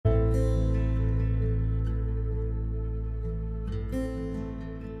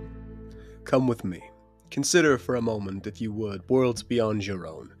Come with me. Consider for a moment, if you would, worlds beyond your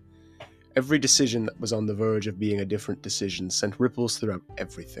own. Every decision that was on the verge of being a different decision sent ripples throughout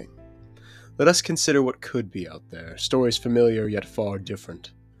everything. Let us consider what could be out there, stories familiar yet far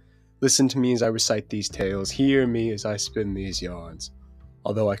different. Listen to me as I recite these tales, hear me as I spin these yarns.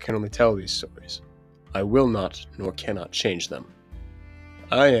 Although I can only tell these stories, I will not nor cannot change them.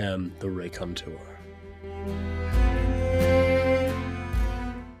 I am the Raconteur.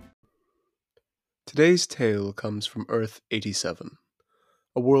 Today's tale comes from Earth 87,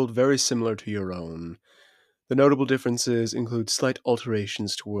 a world very similar to your own. The notable differences include slight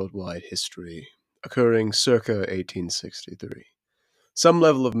alterations to worldwide history, occurring circa 1863. Some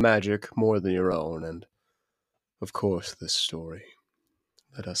level of magic more than your own, and, of course, this story.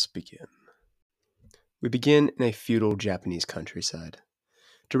 Let us begin. We begin in a feudal Japanese countryside.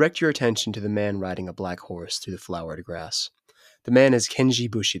 Direct your attention to the man riding a black horse through the flowered grass. The man is Kenji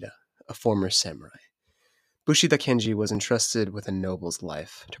Bushida, a former samurai. Bushida Kenji was entrusted with a noble's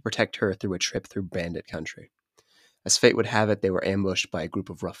life to protect her through a trip through bandit country. As fate would have it, they were ambushed by a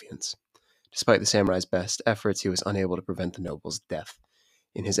group of ruffians. Despite the samurai's best efforts, he was unable to prevent the noble's death.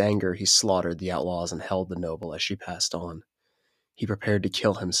 In his anger, he slaughtered the outlaws and held the noble as she passed on. He prepared to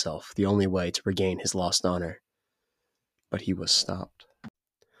kill himself, the only way to regain his lost honor. But he was stopped.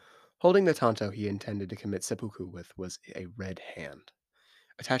 Holding the tanto he intended to commit seppuku with was a red hand.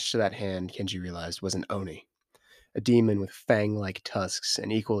 Attached to that hand, Kenji realized, was an oni, a demon with fang-like tusks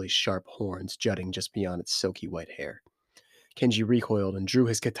and equally sharp horns jutting just beyond its silky white hair. Kenji recoiled and drew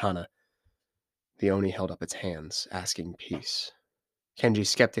his katana. The oni held up its hands, asking peace. Kenji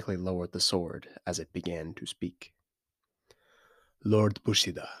skeptically lowered the sword as it began to speak. Lord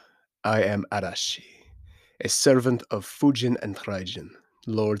Bushida, I am Arashi, a servant of Fujin and Raijin,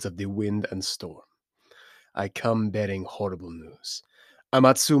 lords of the wind and storm. I come bearing horrible news.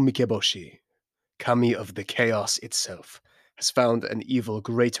 Amatsu Mikeboshi, kami of the chaos itself, has found an evil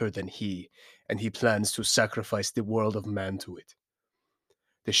greater than he, and he plans to sacrifice the world of man to it.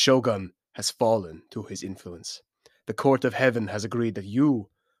 The shogun has fallen to his influence. The court of heaven has agreed that you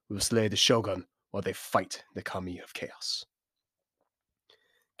will slay the shogun while they fight the kami of chaos.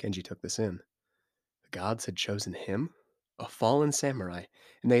 Kenji took this in. The gods had chosen him, a fallen samurai,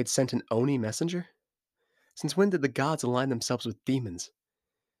 and they had sent an oni messenger? Since when did the gods align themselves with demons?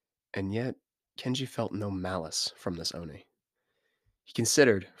 And yet, Kenji felt no malice from this oni. He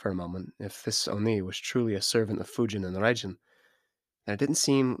considered, for a moment, if this oni was truly a servant of Fujin and Raijin, then it didn't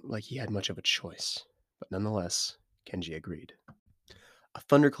seem like he had much of a choice. But nonetheless, Kenji agreed. A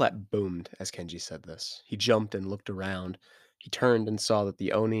thunderclap boomed as Kenji said this. He jumped and looked around. He turned and saw that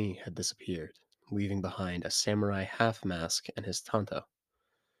the oni had disappeared, leaving behind a samurai half-mask and his tanto.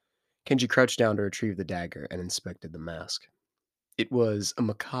 Kenji crouched down to retrieve the dagger and inspected the mask. It was a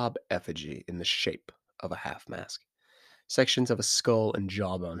macabre effigy in the shape of a half-mask. Sections of a skull and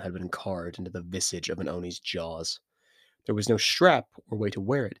jawbone had been carved into the visage of an oni's jaws. There was no strap or way to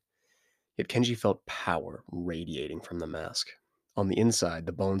wear it, yet Kenji felt power radiating from the mask. On the inside,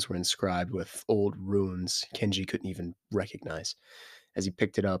 the bones were inscribed with old runes Kenji couldn't even recognize. As he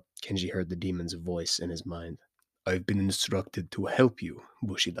picked it up, Kenji heard the demon's voice in his mind. I've been instructed to help you,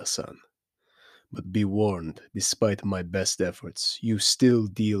 Bushida-san. But be warned, despite my best efforts, you still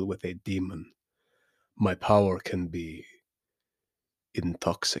deal with a demon. My power can be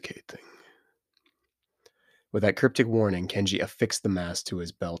intoxicating. With that cryptic warning, Kenji affixed the mask to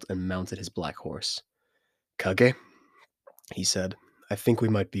his belt and mounted his black horse. Kage, he said, I think we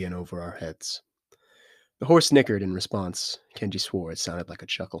might be in over our heads. The horse snickered in response. Kenji swore it sounded like a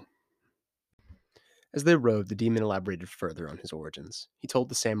chuckle. As they rode, the demon elaborated further on his origins. He told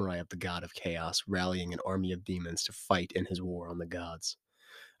the samurai of the god of chaos rallying an army of demons to fight in his war on the gods.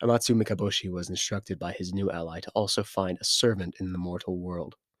 Amatsu Mikeboshi was instructed by his new ally to also find a servant in the mortal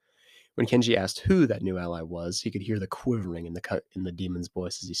world. When Kenji asked who that new ally was, he could hear the quivering in the demon's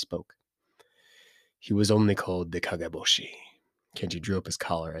voice as he spoke. He was only called the Kageboshi. Kenji drew up his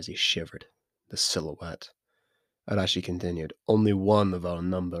collar as he shivered. The silhouette. Arashi continued, only one of our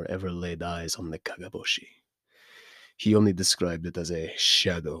number ever laid eyes on the Kageboshi. He only described it as a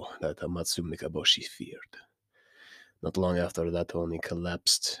shadow that Amatsu Mikeboshi feared. Not long after that Oni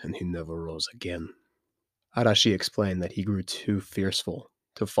collapsed, and he never rose again. Arashi explained that he grew too fearful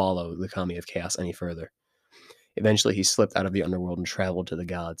to follow the Kami of Chaos any further. Eventually, he slipped out of the underworld and traveled to the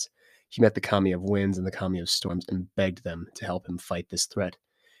gods. He met the Kami of Winds and the Kami of Storms and begged them to help him fight this threat.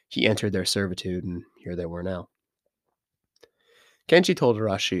 He entered their servitude, and here they were now. Kenji told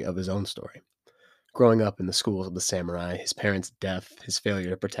Arashi of his own story. Growing up in the schools of the samurai, his parents' death, his failure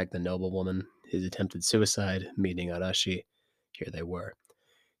to protect the noblewoman, his attempted suicide, meeting Arashi, here they were.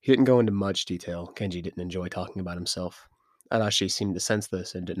 He didn't go into much detail. Kenji didn't enjoy talking about himself. Arashi seemed to sense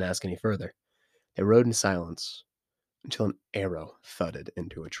this and didn't ask any further. They rode in silence until an arrow thudded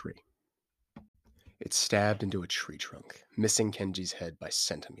into a tree. It stabbed into a tree trunk, missing Kenji's head by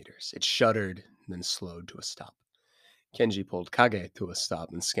centimeters. It shuddered, then slowed to a stop. Kenji pulled Kage to a stop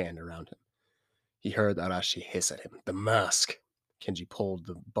and scanned around him. He heard Arashi hiss at him. The mask! Kenji pulled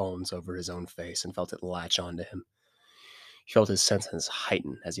the bones over his own face and felt it latch onto him. He felt his senses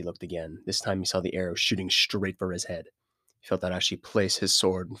heighten as he looked again. This time he saw the arrow shooting straight for his head. He felt Arashi place his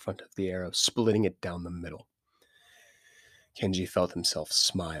sword in front of the arrow, splitting it down the middle. Kenji felt himself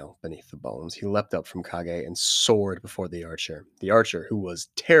smile beneath the bones. He leapt up from Kage and soared before the archer. The archer, who was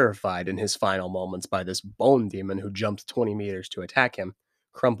terrified in his final moments by this bone demon who jumped 20 meters to attack him,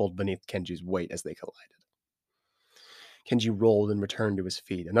 crumpled beneath Kenji's weight as they collided. Kenji rolled and returned to his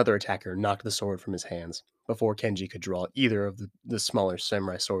feet. Another attacker knocked the sword from his hands. Before Kenji could draw either of the smaller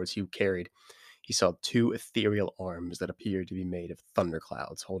samurai swords he carried, he saw two ethereal arms that appeared to be made of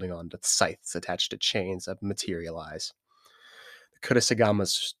thunderclouds, holding on to scythes attached to chains that materialize. The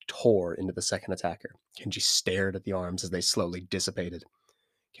Kurosagamas tore into the second attacker. Kenji stared at the arms as they slowly dissipated.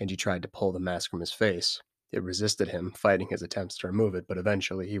 Kenji tried to pull the mask from his face. It resisted him, fighting his attempts to remove it, but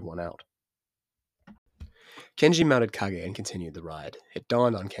eventually he won out. Kenji mounted Kage and continued the ride. It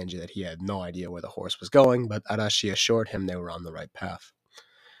dawned on Kenji that he had no idea where the horse was going, but Arashi assured him they were on the right path.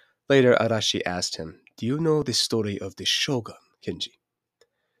 Later, Arashi asked him, "Do you know the story of the Shogun, Kenji?"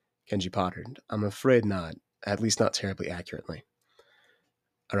 Kenji pondered. "I'm afraid not, at least not terribly accurately."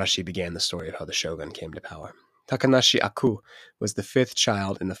 Arashi began the story of how the Shogun came to power. Takanashi Aku was the fifth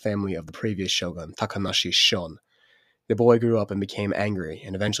child in the family of the previous Shogun, Takanashi Shon. The boy grew up and became angry,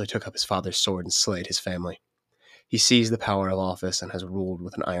 and eventually took up his father's sword and slayed his family. He seized the power of office and has ruled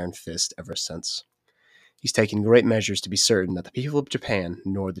with an iron fist ever since. He's taken great measures to be certain that the people of Japan,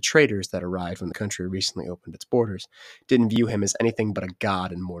 nor the traders that arrived when the country recently opened its borders, didn't view him as anything but a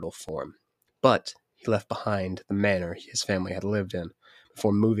god in mortal form. But he left behind the manor his family had lived in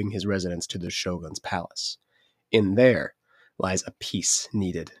before moving his residence to the Shogun's palace. In there lies a peace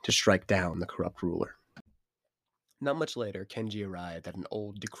needed to strike down the corrupt ruler. Not much later, Kenji arrived at an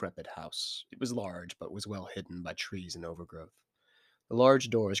old, decrepit house. It was large, but was well hidden by trees and overgrowth. The large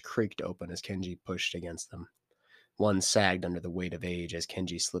doors creaked open as Kenji pushed against them. One sagged under the weight of age as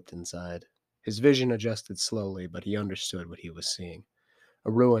Kenji slipped inside. His vision adjusted slowly, but he understood what he was seeing.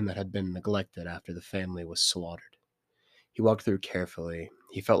 A ruin that had been neglected after the family was slaughtered. He walked through carefully.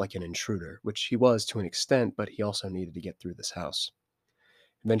 He felt like an intruder, which he was to an extent, but he also needed to get through this house.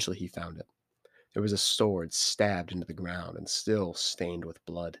 Eventually he found it. There was a sword stabbed into the ground and still stained with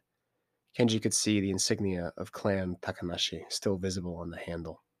blood. Kenji could see the insignia of Clan Takanashi still visible on the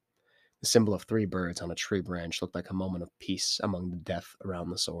handle. The symbol of 3 birds on a tree branch looked like a moment of peace among the death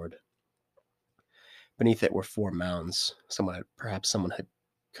around the sword. Beneath it were 4 mounds. Perhaps someone had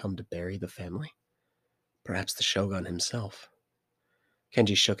come to bury the family. Perhaps the Shogun himself.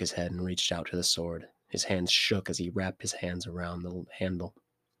 Kenji shook his head and reached out to the sword. His hands shook as he wrapped his hands around the handle.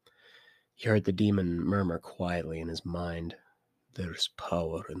 He heard the demon murmur quietly in his mind, "There's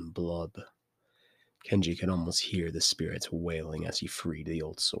power in blood." Kenji could almost hear the spirits wailing as he freed the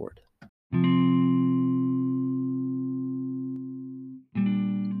old sword.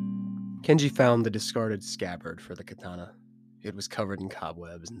 Kenji found the discarded scabbard for the katana. It was covered in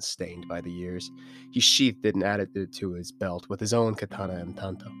cobwebs and stained by the years. He sheathed it and added it to his belt with his own katana and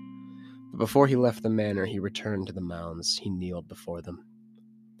tanto. But before he left the manor, he returned to the mounds. He kneeled before them.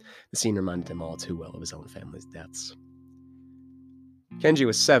 The scene reminded him all too well of his own family's deaths. Kenji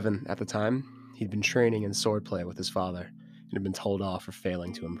was 7 at the time. He'd been training in swordplay with his father and had been told off for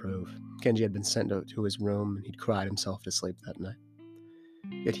failing to improve. Kenji had been sent to his room and he'd cried himself to sleep that night.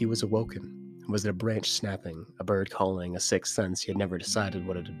 Yet he was awoken. Was it a branch snapping, a bird calling, a sixth sense? He had never decided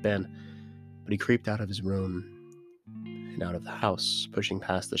what it had been. But he creeped out of his room and out of the house, pushing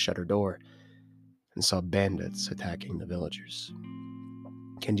past the shutter door, and saw bandits attacking the villagers.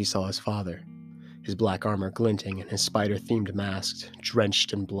 Kenji saw his father, his black armor glinting and his spider-themed mask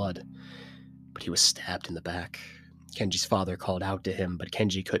drenched in blood. But he was stabbed in the back. Kenji's father called out to him, but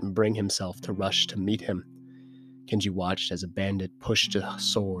Kenji couldn't bring himself to rush to meet him. Kenji watched as a bandit pushed a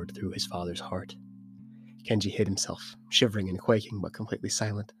sword through his father's heart. Kenji hid himself, shivering and quaking, but completely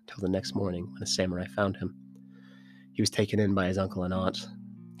silent, until the next morning when a samurai found him. He was taken in by his uncle and aunt.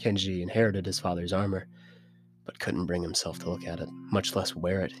 Kenji inherited his father's armor, but couldn't bring himself to look at it, much less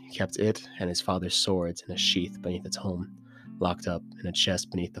wear it. He kept it and his father's swords in a sheath beneath its home, locked up in a chest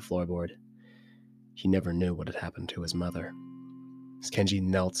beneath the floorboard. He never knew what had happened to his mother. As Kenji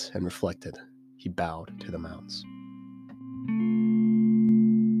knelt and reflected, he bowed to the mounds.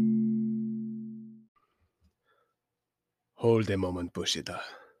 Hold a moment, Bushida.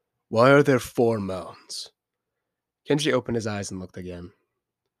 Why are there 4 mounds? Kenji opened his eyes and looked again.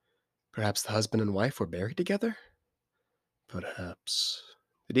 Perhaps the husband and wife were buried together? Perhaps.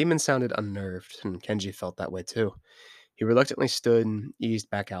 The demon sounded unnerved, and Kenji felt that way too. He reluctantly stood and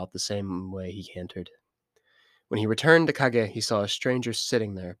eased back out the same way he cantered. When he returned to Kage, he saw a stranger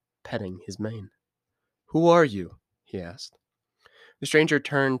sitting there, petting his mane. Who are you? He asked. The stranger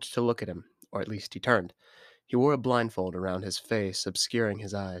turned to look at him, or at least he turned. He wore a blindfold around his face, obscuring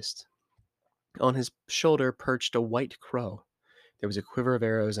his eyes. On his shoulder perched a white crow. There was a quiver of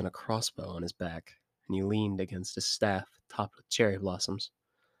arrows and a crossbow on his back, and he leaned against a staff topped with cherry blossoms.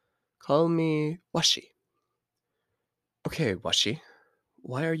 Call me Washi. Okay, Washi.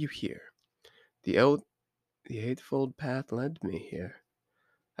 Why are you here? The Eightfold Path led me here.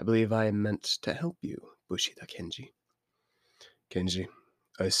 I believe I am meant to help you, Bushida Kenji. Kenji,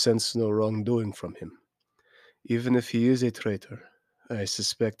 I sense no wrongdoing from him. Even if he is a traitor, I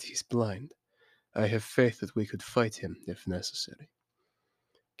suspect he's blind. I have faith that we could fight him if necessary.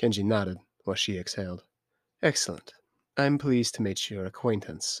 Kenji nodded while she exhaled. Excellent. I'm pleased to make your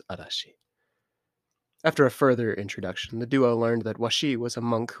acquaintance, Arashi. After a further introduction, the duo learned that Washi was a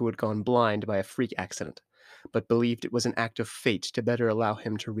monk who had gone blind by a freak accident, but believed it was an act of fate to better allow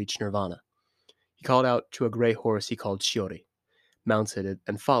him to reach nirvana. He called out to a gray horse he called Shiori, mounted it,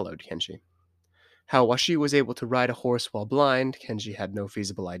 and followed Kenji. How Washi was able to ride a horse while blind, Kenji had no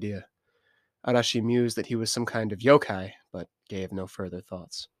feasible idea. Arashi mused that he was some kind of yokai, but gave no further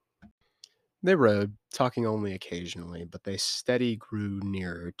thoughts. They rode, talking only occasionally, but they steadily grew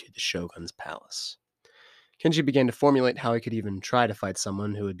nearer to the shogun's palace. Kenji began to formulate how he could even try to fight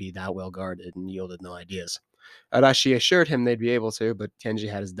someone who would be that well guarded and yielded no ideas. Arashi assured him they'd be able to, but Kenji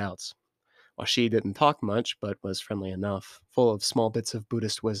had his doubts. Washi didn't talk much, but was friendly enough, full of small bits of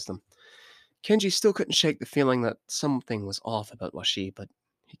Buddhist wisdom. Kenji still couldn't shake the feeling that something was off about Washi, but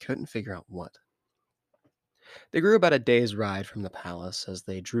he couldn't figure out what. They grew about a day's ride from the palace. As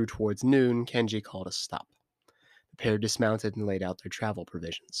they drew towards noon, Kenji called a stop. The pair dismounted and laid out their travel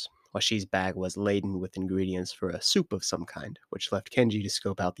provisions. Washi's bag was laden with ingredients for a soup of some kind, which left Kenji to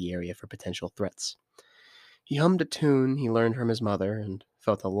scope out the area for potential threats. He hummed a tune he learned from his mother and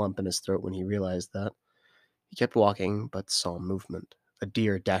felt a lump in his throat when he realized that. He kept walking, but saw movement. A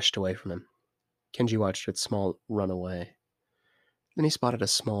deer dashed away from him. Kenji watched its small run away. Then he spotted a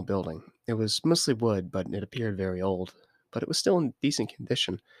small building. It was mostly wood, but it appeared very old, but it was still in decent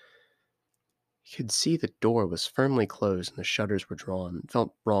condition. He could see the door was firmly closed and the shutters were drawn. It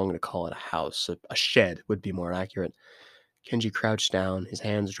felt wrong to call it a house. A shed would be more accurate. Kenji crouched down, his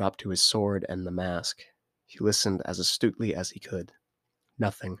hands dropped to his sword and the mask. He listened as astutely as he could.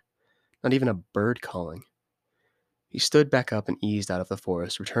 Nothing. Not even a bird calling. He stood back up and eased out of the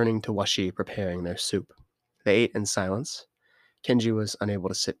forest, returning to Washi preparing their soup. They ate in silence. Kenji was unable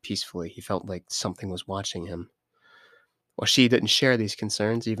to sit peacefully. He felt like something was watching him. Washi didn't share these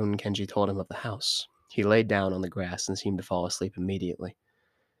concerns even when Kenji told him of the house. He laid down on the grass and seemed to fall asleep immediately.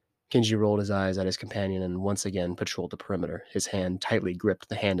 Kenji rolled his eyes at his companion and once again patrolled the perimeter. His hand tightly gripped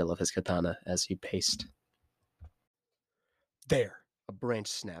the handle of his katana as he paced. There! A branch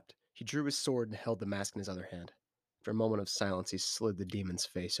snapped. He drew his sword and held the mask in his other hand. After a moment of silence, he slid the demon's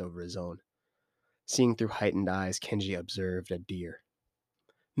face over his own. Seeing through heightened eyes, Kenji observed a deer.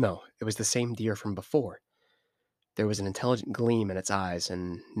 No, it was the same deer from before. There was an intelligent gleam in its eyes,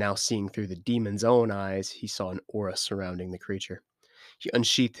 and now seeing through the demon's own eyes, he saw an aura surrounding the creature. He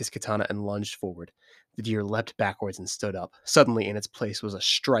unsheathed his katana and lunged forward. The deer leapt backwards and stood up. Suddenly, in its place was a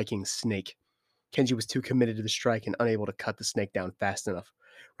striking snake. Kenji was too committed to the strike and unable to cut the snake down fast enough.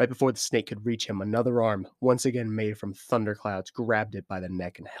 Right before the snake could reach him, another arm, once again made from thunderclouds, grabbed it by the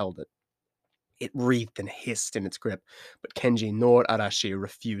neck and held it. It wreathed and hissed in its grip, but Kenji nor Arashi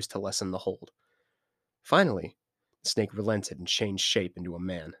refused to lessen the hold. Finally, the snake relented and changed shape into a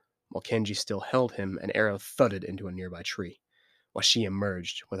man. While Kenji still held him, an arrow thudded into a nearby tree. Washi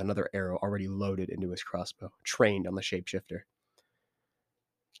emerged with another arrow already loaded into his crossbow, trained on the shapeshifter.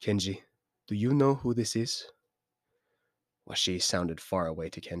 Kenji, do you know who this is? Washi sounded far away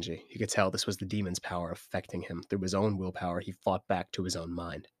to Kenji. He could tell this was the demon's power affecting him. Through his own willpower, he fought back to his own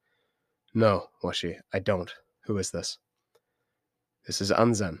mind. No, Washi, I don't. Who is this? This is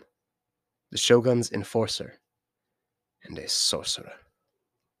Anzen, the Shogun's enforcer, and a sorcerer.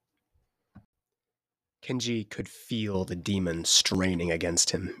 Kenji could feel the demon straining against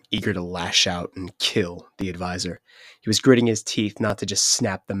him, eager to lash out and kill the advisor. He was gritting his teeth not to just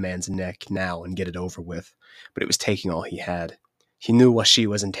snap the man's neck now and get it over with, but it was taking all he had. He knew Washi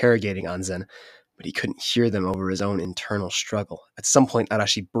was interrogating Anzen, but he couldn't hear them over his own internal struggle. At some point,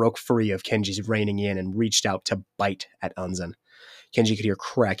 Arashi broke free of Kenji's reining in and reached out to bite at Anzen. Kenji could hear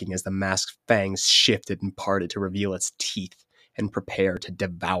cracking as the mask's fangs shifted and parted to reveal its teeth and prepare to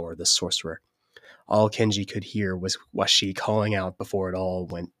devour the sorcerer. All Kenji could hear was Washi calling out before it all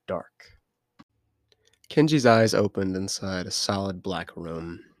went dark. Kenji's eyes opened inside a solid black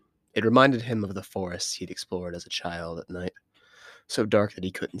room. It reminded him of the forests he'd explored as a child at night, so dark that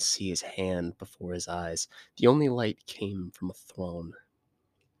he couldn't see his hand before his eyes. The only light came from a throne.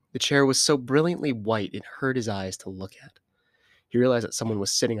 The chair was so brilliantly white it hurt his eyes to look at. He realized that someone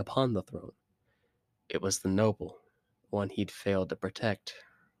was sitting upon the throne. It was the noble, one he'd failed to protect.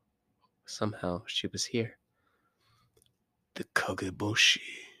 Somehow she was here. "The Kageboshi,"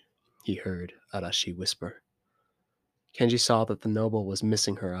 he heard Arashi whisper. Kenji saw that the noble was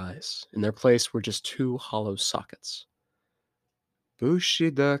missing her eyes. In their place were just two hollow sockets.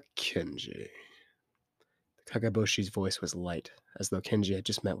 "Bushida Kenji." The Kageboshi's voice was light, as though Kenji had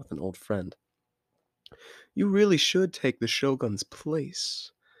just met with an old friend. "You really should take the Shogun's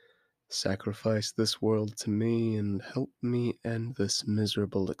place. Sacrifice this world to me and help me end this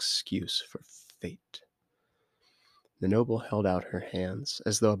miserable excuse for fate." The noble held out her hands,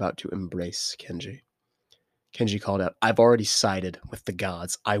 as though about to embrace Kenji. Kenji called out, "I've already sided with the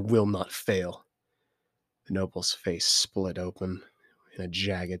gods. I will not fail." The noble's face split open in a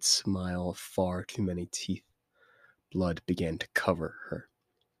jagged smile of far too many teeth. Blood began to cover her.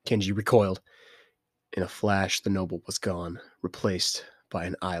 Kenji recoiled. In a flash, the noble was gone, replaced by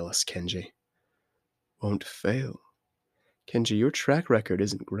an eyeless Kenji. "Won't fail? Kenji, your track record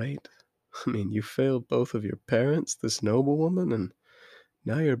isn't great. I mean, you failed both of your parents, this noblewoman, and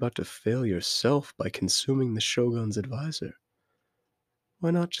now you're about to fail yourself by consuming the Shogun's advisor.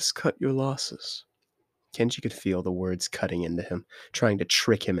 Why not just cut your losses?" Kenji could feel the words cutting into him, trying to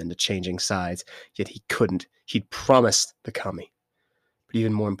trick him into changing sides, yet he couldn't. He'd promised the Kami. But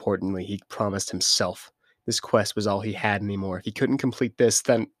even more importantly, he'd promised himself. This quest was all he had anymore. If he couldn't complete this,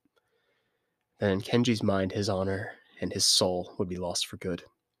 then in Kenji's mind, his honor and his soul would be lost for good.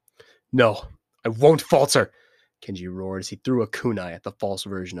 "No, I won't falter!" Kenji roared as he threw a kunai at the false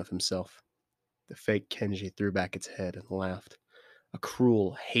version of himself. The fake Kenji threw back its head and laughed, a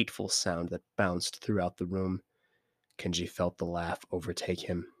cruel, hateful sound that bounced throughout the room. Kenji felt the laugh overtake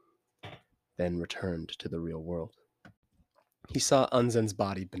him, then returned to the real world. He saw Anzen's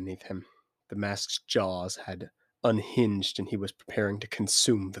body beneath him. The mask's jaws had unhinged and he was preparing to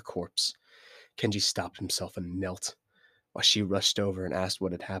consume the corpse. Kenji stopped himself and knelt. Washi rushed over and asked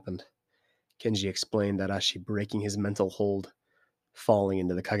what had happened. Kenji explained Arashi breaking his mental hold, falling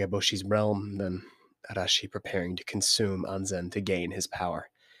into the Kageboshi's realm, then Arashi preparing to consume Anzen to gain his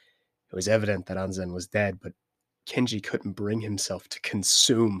power. It was evident that Anzen was dead, but Kenji couldn't bring himself to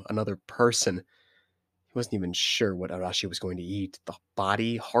consume another person. He wasn't even sure what Arashi was going to eat, the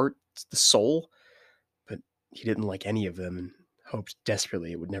body, heart, the soul, but he didn't like any of them and hoped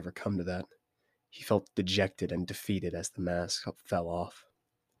desperately it would never come to that. He felt dejected and defeated as the mask fell off.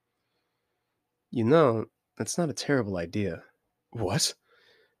 "You know, that's not a terrible idea." "What?"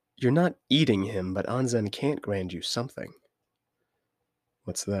 "You're not eating him, but Anzen can't grant you something."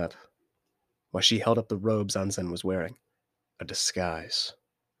 "What's that?" Washi held up the robes Anzen was wearing. "A disguise."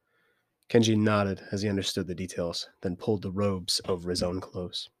 Kenji nodded as he understood the details, then pulled the robes over his own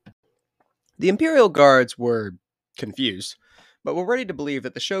clothes. The Imperial Guards were confused, but were ready to believe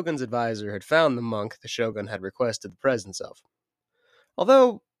that the Shogun's advisor had found the monk the Shogun had requested the presence of.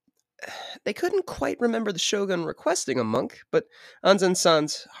 Although they couldn't quite remember the Shogun requesting a monk, but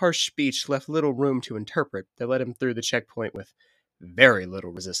Anzen-san's harsh speech left little room to interpret. They led him through the checkpoint with very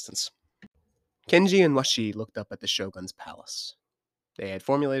little resistance. Kenji and Washi looked up at the Shogun's palace. They had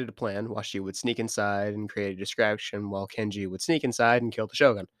formulated a plan. Washi would sneak inside and create a distraction, while Kenji would sneak inside and kill the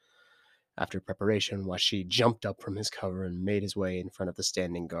Shogun. After preparation, Washi jumped up from his cover and made his way in front of the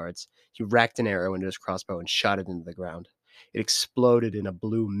standing guards. He racked an arrow into his crossbow and shot it into the ground. It exploded in a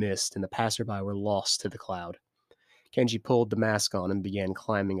blue mist, and the passerby were lost to the cloud. Kenji pulled the mask on and began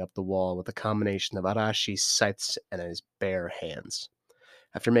climbing up the wall with a combination of Arashi's scythes and his bare hands.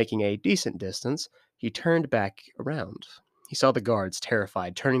 After making a decent distance, he turned back around. He saw the guards,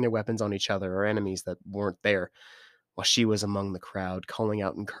 terrified, turning their weapons on each other or enemies that weren't there, while she was among the crowd, calling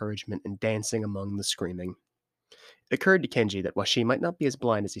out encouragement and dancing among the screaming. It occurred to Kenji that Washi might not be as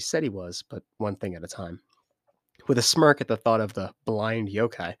blind as he said he was, but one thing at a time. With a smirk at the thought of the blind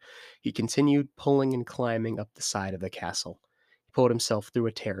yokai, he continued pulling and climbing up the side of the castle. He pulled himself through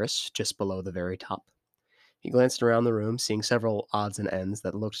a terrace just below the very top. He glanced around the room, seeing several odds and ends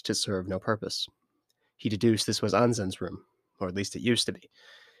that looked to serve no purpose. He deduced this was Anzen's room, or at least it used to be.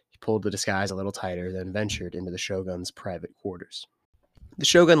 He pulled the disguise a little tighter, then ventured into the shogun's private quarters. The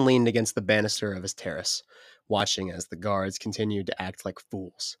shogun leaned against the banister of his terrace, watching as the guards continued to act like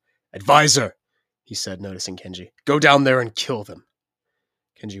fools. "Advisor!" he said, noticing Kenji. "Go down there and kill them."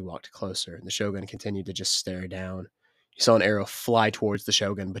 Kenji walked closer, and the shogun continued to just stare down. He saw an arrow fly towards the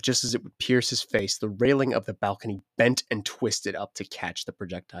shogun, but just as it would pierce his face, the railing of the balcony bent and twisted up to catch the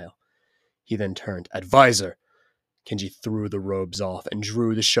projectile. He then turned. "Advisor!" Kenji threw the robes off and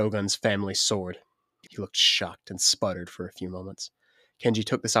drew the shogun's family sword. He looked shocked and sputtered for a few moments. Kenji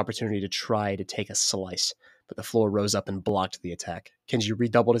took this opportunity to try to take a slice, but the floor rose up and blocked the attack. Kenji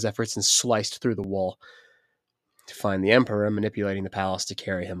redoubled his efforts and sliced through the wall to find the emperor, manipulating the palace to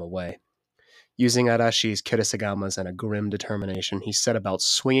carry him away. Using Arashi's kirisagamas and a grim determination, he set about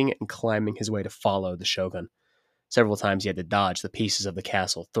swinging and climbing his way to follow the shogun. Several times he had to dodge the pieces of the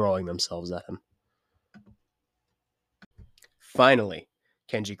castle throwing themselves at him. Finally,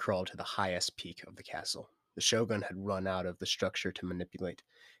 Kenji crawled to the highest peak of the castle. The shogun had run out of the structure to manipulate.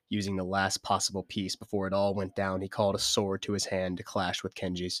 Using the last possible piece before it all went down, he called a sword to his hand to clash with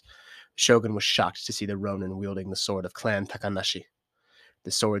Kenji's. The shogun was shocked to see the Ronin wielding the sword of Clan Takanashi.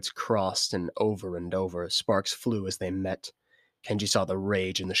 The swords crossed and over, sparks flew as they met. Kenji saw the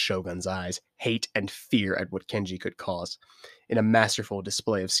rage in the shogun's eyes, hate and fear at what Kenji could cause. In a masterful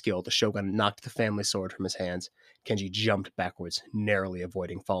display of skill, the shogun knocked the family sword from his hands. Kenji jumped backwards, narrowly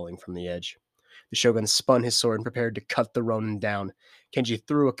avoiding falling from the edge. The shogun spun his sword and prepared to cut the Ronin down. Kenji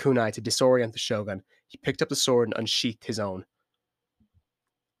threw a kunai to disorient the shogun. He picked up the sword and unsheathed his own.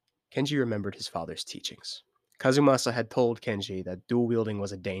 Kenji remembered his father's teachings. Kazumasa had told Kenji that dual-wielding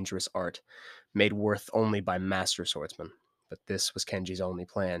was a dangerous art, made worth only by master swordsmen. But this was Kenji's only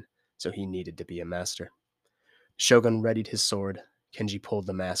plan, so he needed to be a master. Shogun readied his sword. Kenji pulled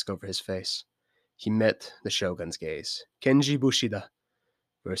the mask over his face. He met the shogun's gaze. Kenji Bushida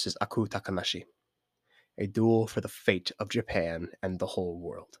versus Aku Takanashi. A duel for the fate of Japan and the whole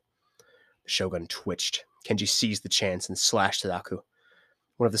world. The shogun twitched. Kenji seized the chance and slashed at Aku.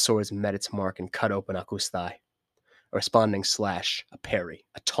 One of the swords met its mark and cut open Aku's thigh. A responding slash, a parry,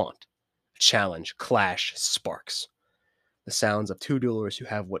 a taunt, a challenge, clash, sparks. The sounds of two duelers who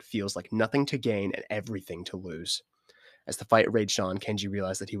have what feels like nothing to gain and everything to lose. As the fight raged on, Kenji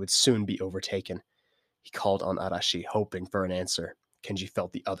realized that he would soon be overtaken. He called on Arashi, hoping for an answer. Kenji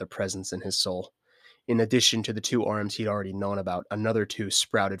felt the other presence in his soul. In addition to the two arms he'd already known about, another two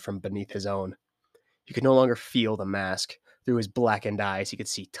sprouted from beneath his own. He could no longer feel the mask. Through his blackened eyes, he could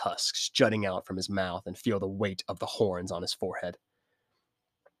see tusks jutting out from his mouth and feel the weight of the horns on his forehead.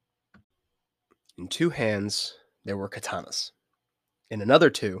 In two hands, there were katanas. In another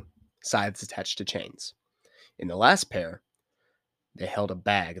two, scythes attached to chains. In the last pair, they held a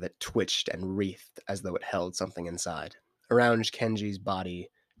bag that twitched and wreathed as though it held something inside. Around Kenji's body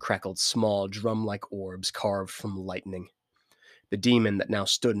crackled small drum-like orbs carved from lightning. The demon that now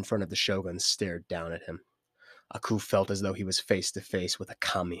stood in front of the shogun stared down at him. Aku felt as though he was face to face with a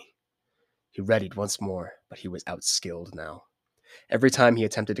kami. He readied once more, but he was outskilled now. Every time he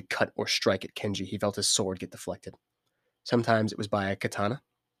attempted to cut or strike at Kenji, he felt his sword get deflected. Sometimes it was by a katana,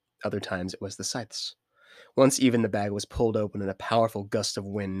 other times it was the scythes. Once even the bag was pulled open and a powerful gust of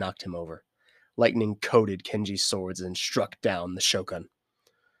wind knocked him over. Lightning coated Kenji's swords and struck down the shogun.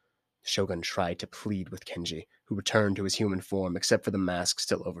 The shogun tried to plead with Kenji, who returned to his human form except for the mask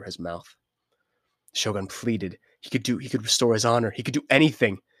still over his mouth. The shogun pleaded. He could restore his honor. He could do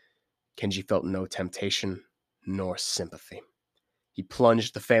anything. Kenji felt no temptation nor sympathy. He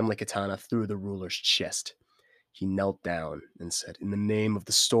plunged the family katana through the ruler's chest. He knelt down and said, "In the name of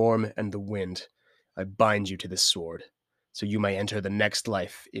the storm and the wind, I bind you to this sword, so you may enter the next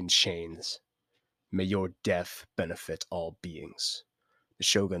life in chains. May your death benefit all beings." The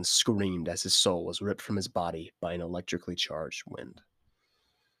shogun screamed as his soul was ripped from his body by an electrically charged wind.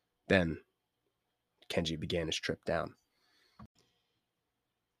 Then, Kenji began his trip down.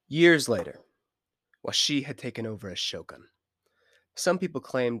 Years later, Washi had taken over as shogun. Some people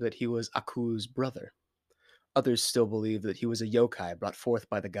claimed that he was Aku's brother. Others still believed that he was a yokai brought forth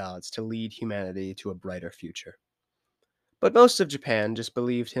by the gods to lead humanity to a brighter future. But most of Japan just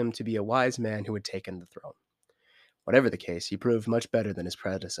believed him to be a wise man who had taken the throne. Whatever the case, he proved much better than his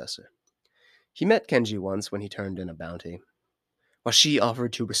predecessor. He met Kenji once when he turned in a bounty. Washi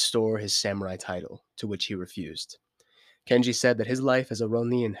offered to restore his samurai title, to which he refused. Kenji said that his life as a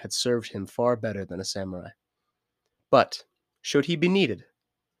Ronin had served him far better than a samurai. But, should he be needed,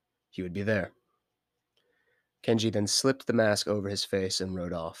 he would be there. Kenji then slipped the mask over his face and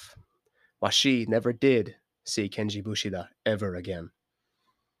rode off. Washi never did see Kenji Bushida ever again.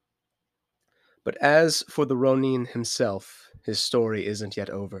 But as for the Ronin himself, his story isn't yet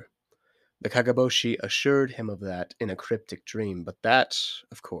over. The Kagaboshi assured him of that in a cryptic dream, but that,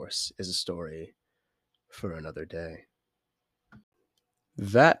 of course, is a story for another day.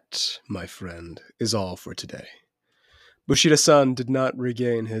 That, my friend, is all for today. Bushida-san did not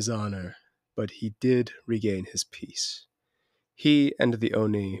regain his honor, but he did regain his peace. He and the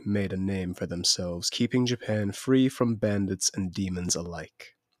Oni made a name for themselves, keeping Japan free from bandits and demons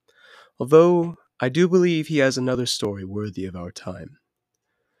alike. Although, I do believe he has another story worthy of our time.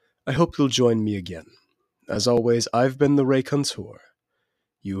 I hope you'll join me again. As always, I've been the Raconteur.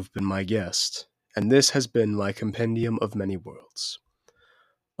 You've been my guest, and this has been my Compendium of Many Worlds.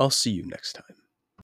 I'll see you next time.